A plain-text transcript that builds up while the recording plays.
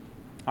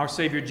Our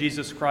Savior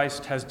Jesus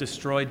Christ has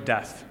destroyed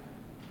death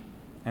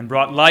and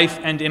brought life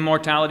and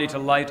immortality to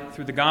light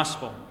through the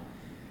gospel.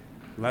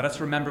 Let us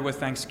remember with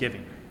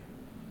thanksgiving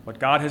what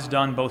God has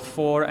done both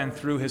for and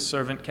through his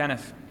servant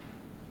Kenneth.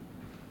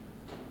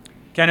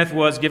 Kenneth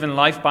was given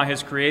life by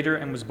his Creator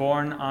and was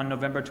born on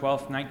November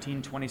 12,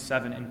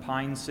 1927 in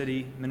Pine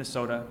City,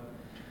 Minnesota,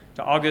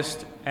 to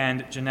August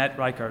and Jeanette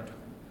Reichard.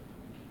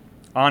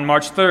 On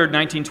March 3,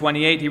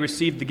 1928, he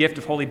received the gift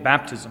of holy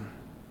baptism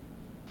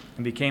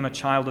and became a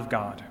child of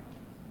God.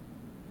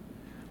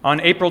 On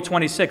April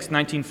 26,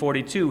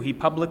 1942, he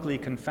publicly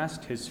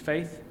confessed his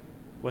faith,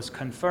 was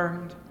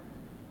confirmed,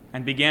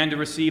 and began to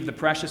receive the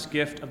precious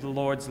gift of the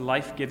Lord's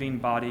life-giving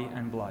body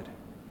and blood.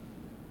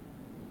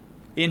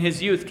 In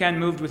his youth, Ken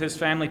moved with his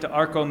family to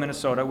Arco,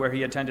 Minnesota, where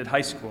he attended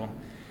high school.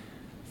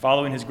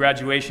 Following his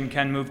graduation,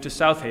 Ken moved to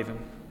South Haven.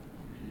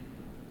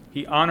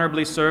 He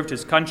honorably served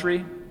his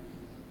country,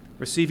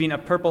 receiving a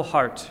Purple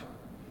Heart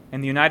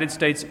in the United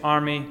States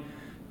Army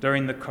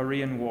during the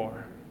Korean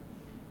War.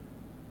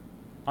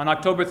 On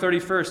October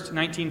 31,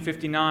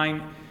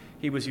 1959,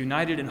 he was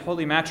united in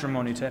holy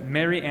matrimony to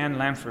Mary Ann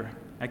Lamfer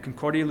at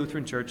Concordia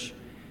Lutheran Church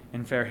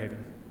in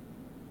Fairhaven.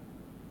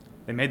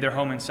 They made their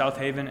home in South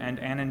Haven and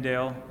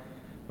Annandale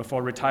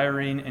before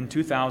retiring in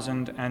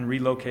 2000 and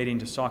relocating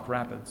to Sauk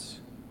Rapids.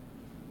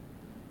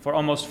 For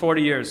almost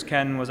 40 years,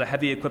 Ken was a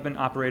heavy equipment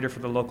operator for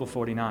the Local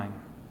 49.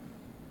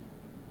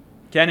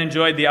 Ken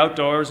enjoyed the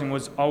outdoors and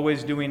was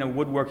always doing a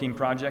woodworking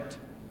project.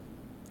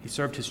 He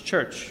served his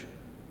church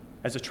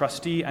as a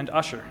trustee and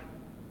usher.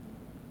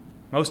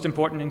 Most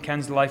important in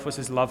Ken's life was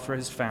his love for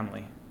his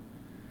family,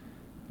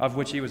 of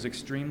which he was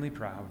extremely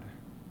proud.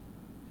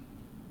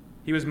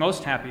 He was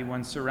most happy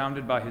when,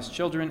 surrounded by his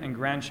children and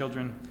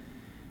grandchildren,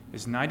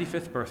 his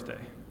 95th birthday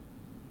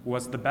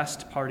was the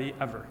best party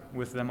ever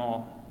with them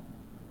all.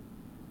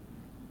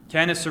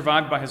 Ken is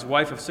survived by his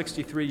wife of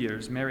 63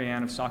 years, Mary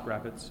Ann of Sauk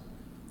Rapids,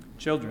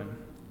 children,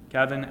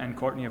 Kevin and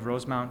Courtney of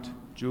Rosemount,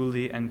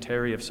 Julie and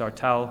Terry of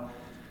Sartell,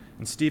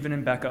 and Stephen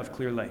and Becca of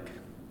Clear Lake.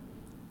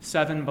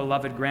 7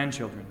 beloved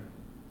grandchildren,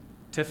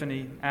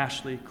 Tiffany,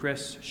 Ashley,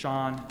 Chris,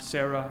 Sean,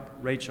 Sarah,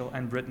 Rachel,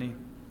 and Brittany,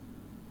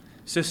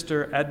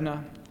 sister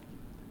Edna,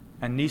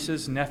 and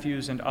nieces,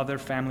 nephews, and other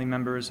family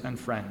members and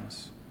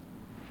friends.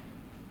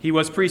 He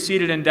was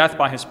preceded in death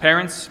by his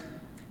parents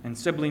and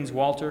siblings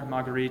Walter,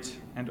 Marguerite,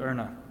 and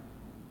Erna.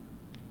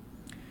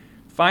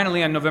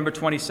 Finally, on November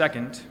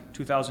 22nd,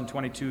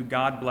 2022,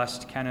 God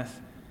blessed Kenneth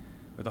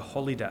with a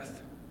holy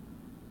death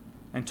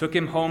and took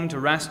him home to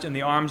rest in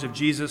the arms of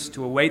Jesus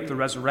to await the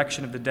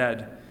resurrection of the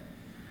dead.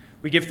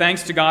 We give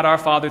thanks to God our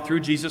Father through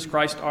Jesus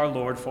Christ our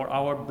Lord for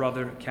our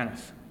brother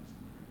Kenneth.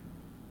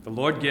 The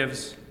Lord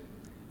gives,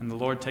 and the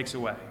Lord takes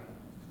away.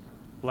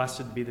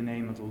 Blessed be the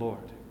name of the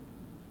Lord.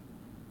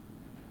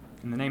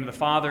 In the name of the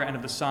Father, and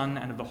of the Son,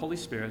 and of the Holy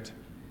Spirit.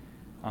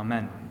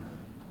 Amen.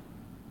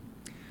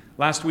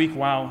 Last week,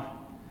 while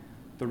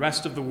the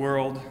rest of the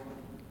world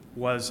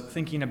was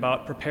thinking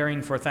about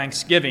preparing for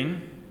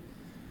Thanksgiving,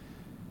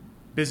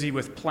 busy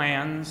with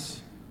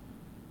plans,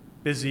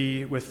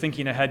 busy with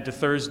thinking ahead to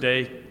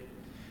Thursday,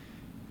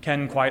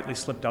 Ken quietly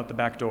slipped out the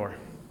back door,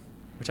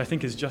 which I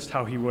think is just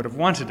how he would have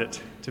wanted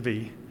it to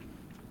be.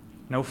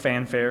 No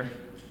fanfare,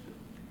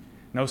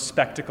 no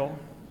spectacle.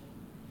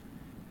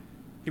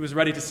 He was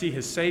ready to see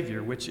his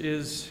Savior, which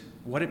is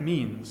what it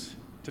means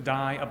to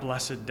die a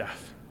blessed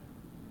death.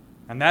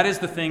 And that is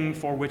the thing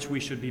for which we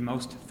should be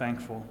most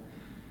thankful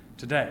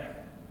today.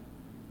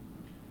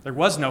 There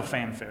was no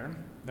fanfare.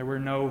 There were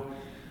no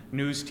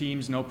news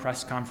teams, no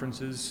press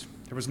conferences.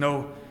 There was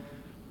no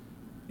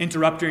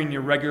interrupting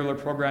your regular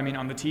programming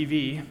on the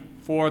TV.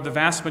 For the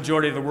vast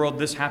majority of the world,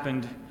 this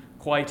happened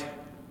quite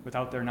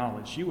without their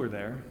knowledge. You were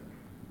there.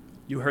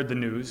 You heard the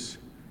news.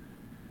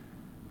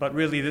 But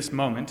really, this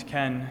moment,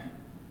 Ken,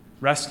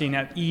 resting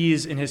at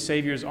ease in his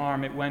Savior's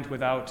arm, it went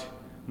without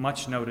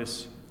much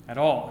notice at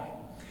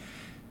all.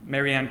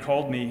 Mary Ann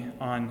called me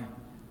on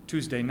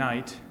Tuesday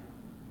night,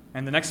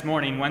 and the next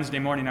morning, Wednesday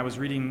morning, I was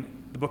reading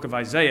the book of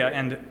Isaiah,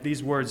 and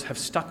these words have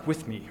stuck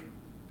with me.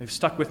 They've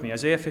stuck with me.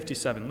 Isaiah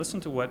 57. Listen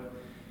to what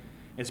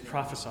is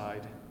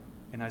prophesied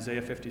in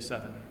Isaiah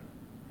 57.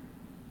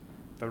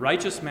 The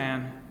righteous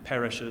man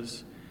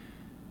perishes,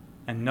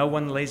 and no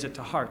one lays it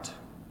to heart.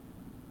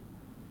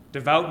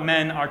 Devout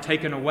men are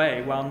taken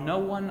away, while no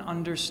one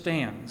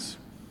understands.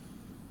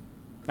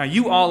 Now,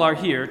 you all are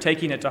here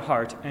taking it to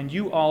heart, and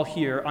you all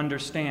here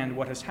understand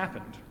what has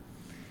happened.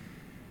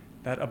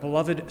 That a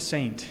beloved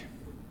saint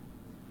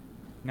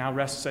now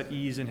rests at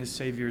ease in his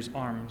Savior's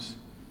arms.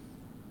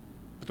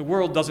 But the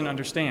world doesn't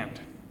understand.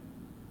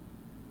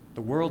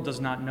 The world does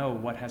not know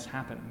what has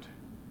happened.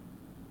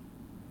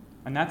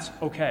 And that's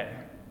okay,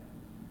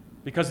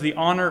 because the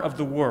honor of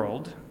the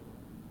world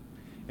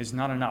is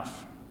not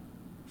enough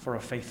for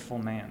a faithful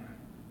man.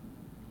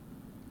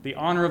 The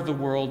honor of the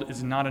world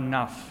is not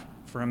enough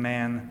for a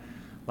man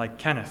like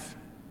Kenneth,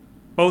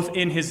 both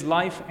in his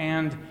life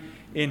and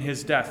in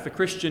his death. The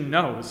Christian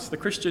knows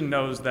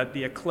that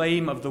the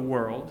acclaim of the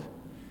world,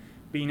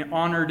 being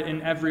honored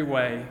in every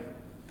way,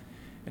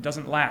 it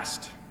doesn't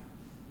last.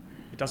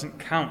 It doesn't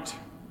count.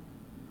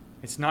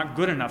 It's not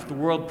good enough. The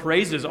world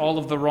praises all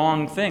of the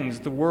wrong things.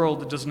 The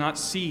world does not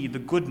see the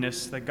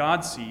goodness that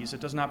God sees.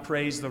 It does not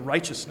praise the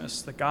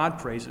righteousness that God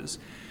praises.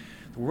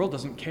 The world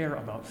doesn't care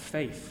about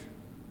faith.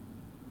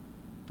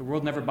 The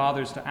world never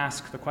bothers to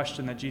ask the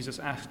question that Jesus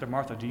asked to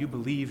Martha, do you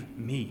believe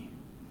me?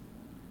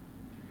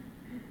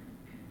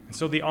 And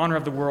so the honor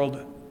of the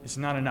world is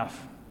not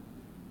enough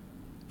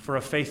for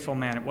a faithful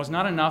man. It was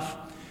not enough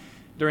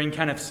during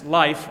Kenneth's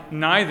life,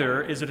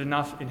 neither is it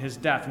enough in his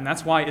death. And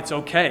that's why it's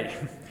okay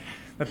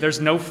that there's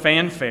no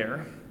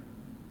fanfare,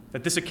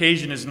 that this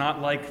occasion is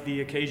not like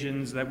the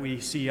occasions that we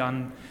see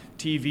on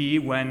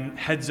TV when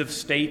heads of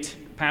state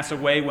pass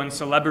away, when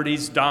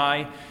celebrities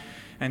die,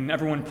 and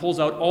everyone pulls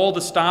out all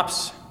the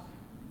stops.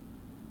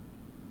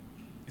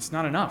 It's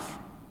not enough,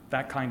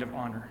 that kind of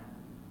honor.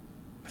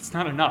 It's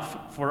not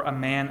enough for a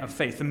man of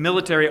faith. The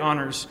military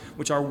honors,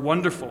 which are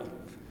wonderful,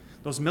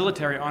 those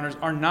military honors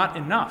are not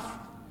enough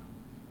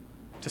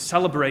to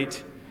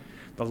celebrate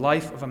the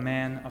life of a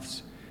man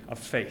of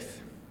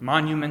faith.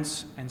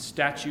 Monuments and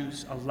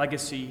statues, a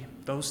legacy,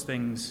 those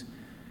things,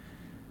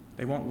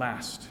 they won't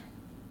last.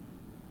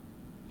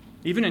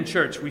 Even in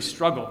church, we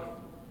struggle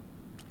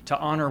to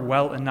honor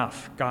well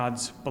enough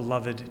God's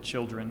beloved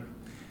children.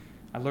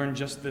 I learned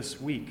just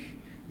this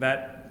week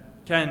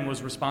that Ken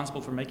was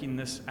responsible for making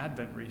this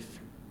Advent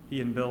wreath.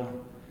 He and Bill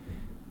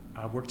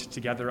worked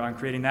together on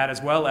creating that,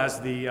 as well as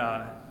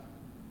the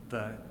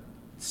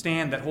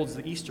stand that holds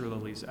the Easter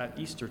lilies at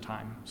Easter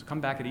time. So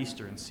come back at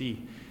Easter and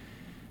see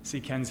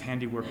Ken's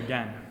handiwork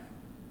again.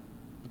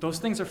 But those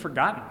things are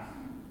forgotten.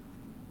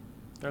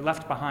 They're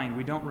left behind.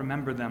 We don't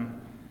remember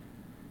them.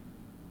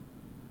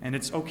 And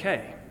it's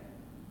okay,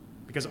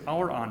 because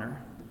our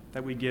honor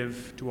that we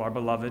give to our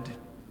beloved,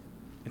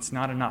 it's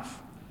not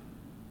enough.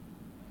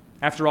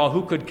 After all,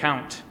 who could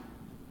count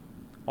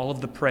all of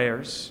the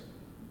prayers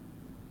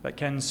that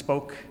Ken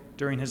spoke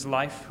during his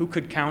life? Who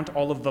could count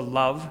all of the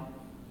love?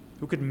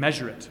 Who could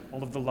measure it,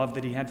 all of the love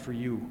that he had for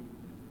you,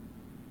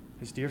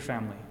 his dear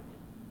family?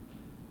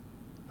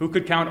 Who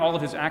could count all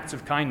of his acts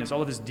of kindness,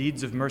 all of his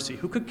deeds of mercy?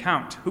 Who could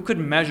count? Who could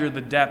measure the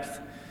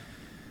depth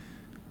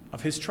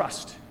of his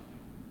trust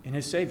in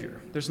his Savior?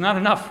 There's not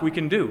enough we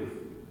can do.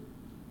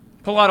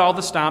 Pull out all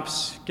the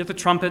stops, get the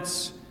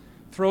trumpets,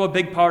 throw a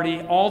big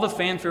party, all the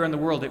fanfare in the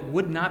world. It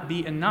would not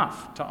be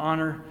enough to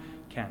honor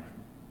Ken.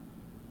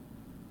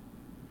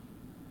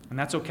 And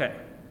that's okay.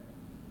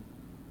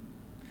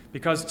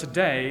 Because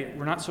today,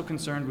 we're not so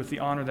concerned with the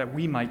honor that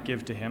we might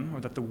give to him,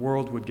 or that the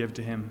world would give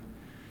to him,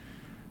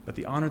 but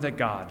the honor that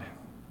God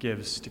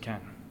gives to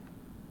Ken.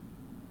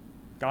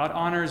 God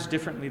honors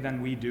differently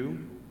than we do.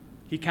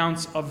 He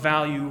counts of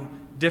value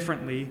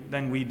differently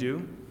than we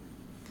do.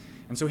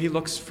 And so he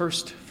looks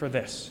first for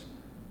this.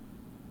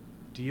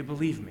 Do you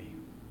believe me?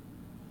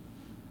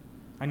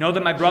 I know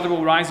that my brother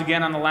will rise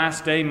again on the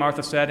last day,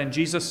 Martha said, and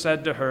Jesus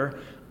said to her,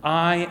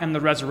 I am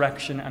the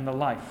resurrection and the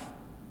life.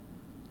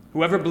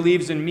 Whoever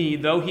believes in me,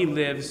 though he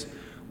lives,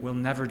 will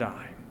never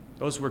die.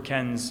 Those were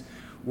Ken's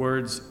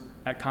words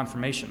at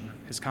confirmation,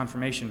 his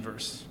confirmation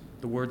verse,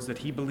 the words that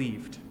he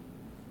believed,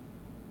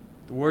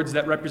 the words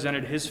that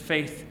represented his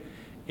faith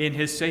in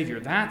his Savior.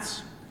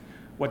 That's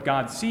what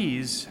God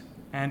sees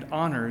and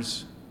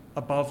honors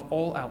above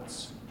all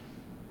else.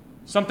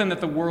 Something that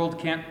the world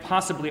can't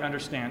possibly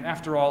understand.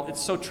 After all, it's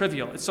so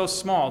trivial, it's so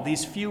small,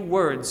 these few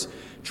words.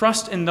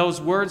 Trust in those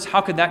words,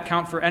 how could that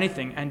count for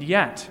anything? And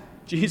yet,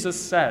 Jesus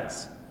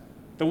says,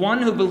 the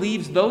one who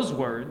believes those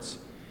words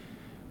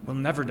will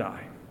never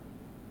die.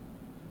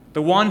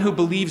 The one who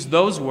believes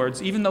those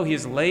words, even though he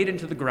is laid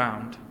into the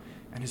ground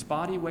and his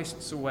body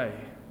wastes away,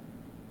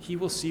 he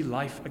will see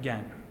life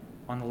again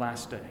on the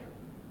last day.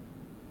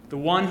 The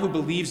one who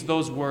believes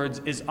those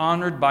words is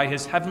honored by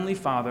his heavenly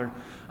Father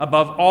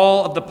above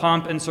all of the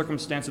pomp and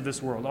circumstance of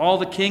this world. All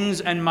the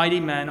kings and mighty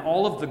men,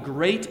 all of the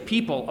great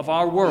people of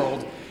our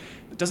world,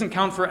 it doesn't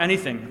count for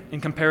anything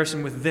in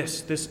comparison with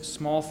this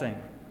small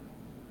thing,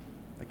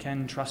 that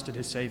Ken trusted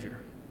his Savior.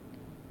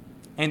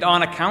 And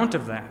on account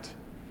of that,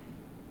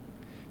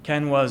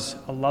 Ken was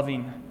a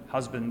loving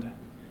husband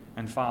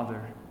and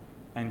father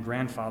and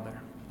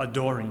grandfather,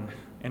 adoring,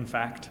 in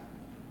fact.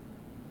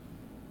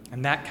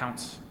 And that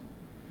counts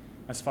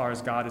as far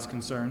as God is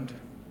concerned.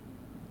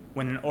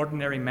 When an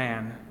ordinary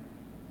man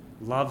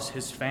loves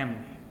his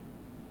family,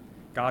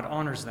 God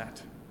honors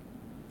that.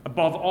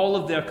 Above all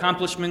of the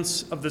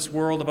accomplishments of this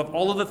world, above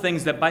all of the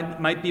things that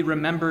might be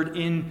remembered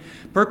in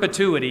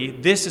perpetuity,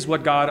 this is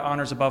what God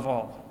honors above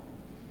all.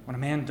 When a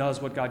man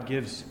does what God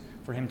gives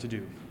for him to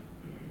do.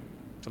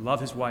 To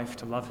love his wife,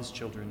 to love his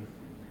children,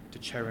 to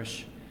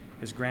cherish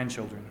his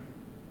grandchildren.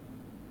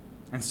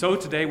 And so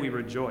today we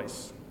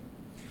rejoice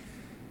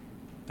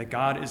that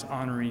God is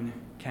honoring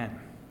Ken.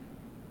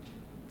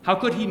 How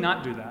could he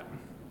not do that?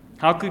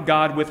 How could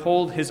God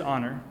withhold his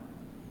honor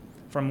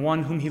from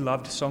one whom he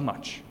loved so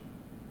much?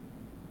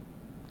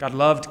 God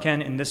loved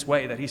Ken in this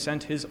way, that he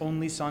sent his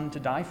only son to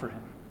die for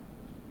him.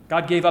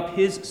 God gave up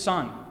his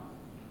son,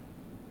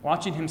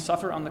 watching him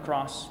suffer on the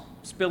cross,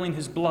 spilling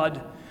his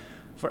blood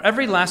for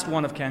every last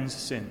one of Ken's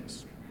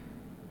sins.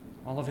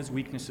 all of his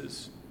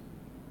weaknesses,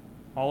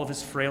 all of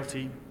his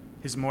frailty,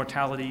 his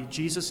mortality.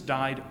 Jesus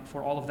died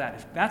for all of that.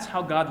 If that's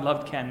how God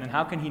loved Ken, then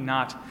how can he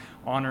not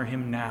honor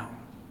him now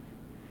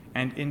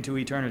and into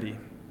eternity,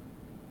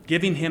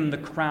 giving him the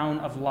crown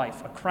of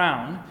life, a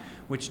crown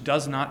which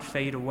does not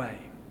fade away?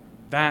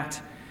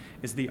 That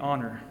is the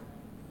honor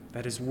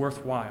that is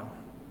worthwhile.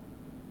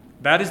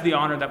 That is the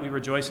honor that we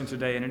rejoice in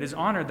today, and it is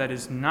honor that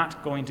is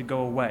not going to go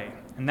away.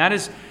 And that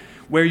is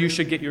where you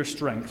should get your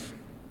strength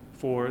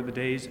for the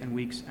days and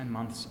weeks and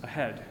months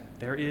ahead.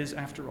 There is,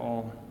 after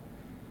all,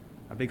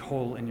 a big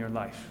hole in your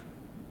life.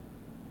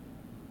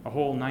 A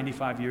whole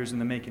 95 years in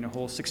the making, a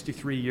whole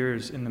 63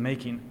 years in the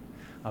making,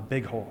 a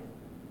big hole.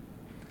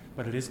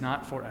 But it is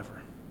not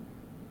forever.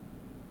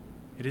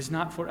 It is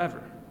not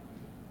forever.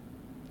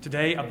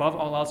 Today, above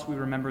all else, we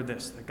remember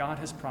this, that God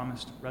has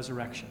promised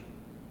resurrection.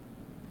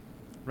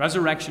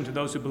 Resurrection to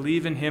those who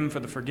believe in him for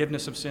the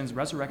forgiveness of sins.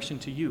 Resurrection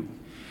to you.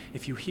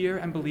 If you hear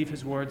and believe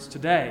his words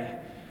today,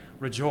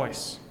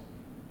 rejoice.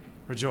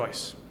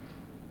 Rejoice.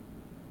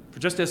 For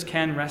just as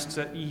Ken rests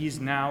at ease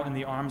now in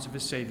the arms of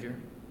his Savior,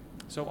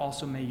 so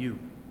also may you.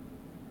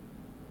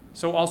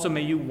 So also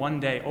may you one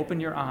day open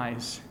your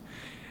eyes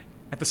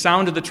at the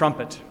sound of the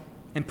trumpet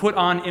and put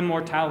on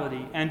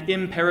immortality and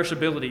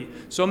imperishability.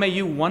 So may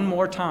you one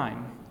more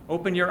time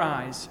open your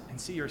eyes and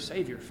see your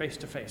Savior face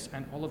to face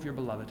and all of your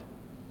beloved.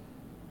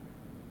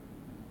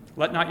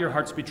 Let not your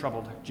hearts be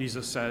troubled,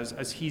 Jesus says,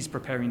 as he's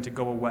preparing to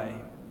go away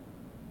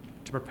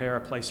to prepare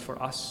a place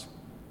for us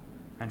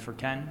and for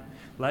Ken.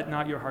 Let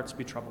not your hearts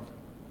be troubled.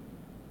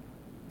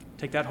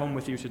 Take that home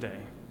with you today.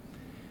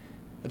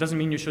 That doesn't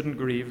mean you shouldn't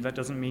grieve. That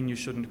doesn't mean you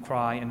shouldn't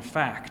cry. In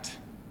fact,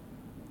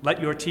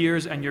 let your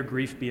tears and your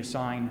grief be a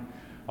sign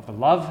of the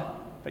love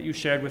that you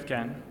shared with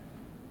Ken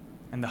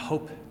and the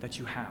hope that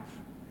you have,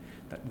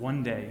 that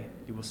one day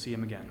you will see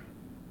him again.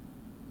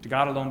 To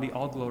God alone be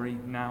all glory,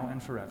 now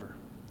and forever.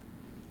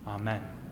 Amen.